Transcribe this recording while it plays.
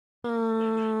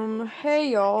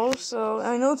Hey y'all, so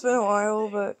I know it's been a while,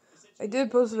 but I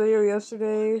did post a video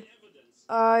yesterday.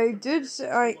 I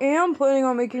am planning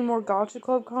on making more Gacha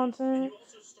Club content.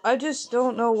 I just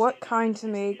don't know what kind to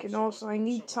make, and also I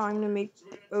need time to make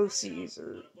OCs,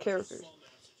 or characters.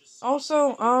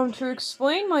 Also, to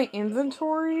explain my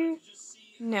inventory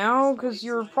now, because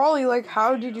you're probably like,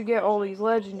 how did you get all these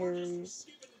legendaries?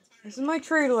 This is my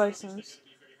trade license.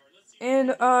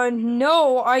 And,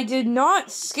 no, I did not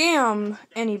scam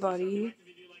anybody.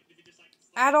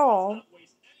 At all.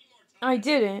 I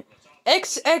didn't.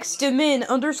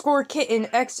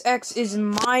 xxdemin_kitten XX is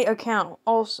my account,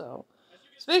 also.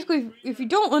 So basically, if you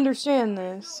don't understand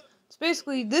this, it's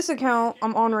basically this account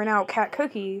I'm on right now, Cat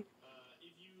Cookie,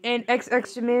 and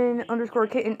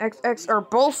xxdemin_kitten XX are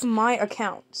both my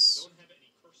accounts.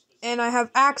 And I have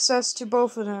access to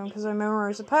both of them, because I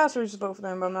memorized the passwords to both of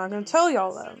them, but I'm not going to tell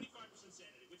y'all them.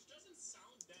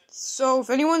 So, if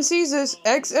anyone sees this,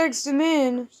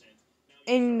 xxdemin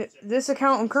and this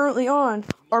account I'm currently on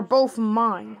are both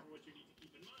mine.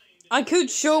 I could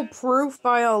show proof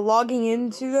by logging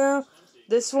into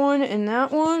this one and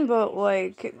that one, but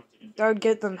like, that would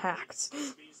get them hacked.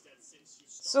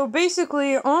 So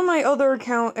basically, on my other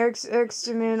account,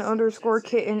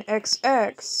 xxdemin_kitten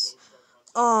XX,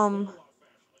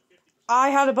 I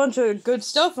had a bunch of good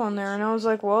stuff on there, and I was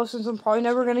like, well, since I'm probably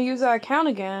never going to use that account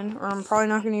again, or I'm probably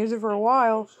not going to use it for a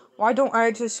while, why don't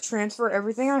I just transfer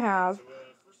everything I have,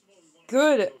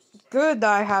 good that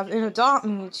I have, and adopt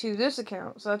me to this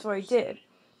account? So that's what I did.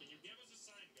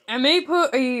 I may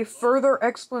put a further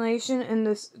explanation in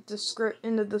the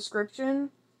description.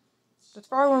 That's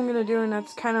probably what I'm going to do, and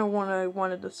that's kind of what I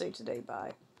wanted to say today.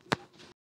 Bye.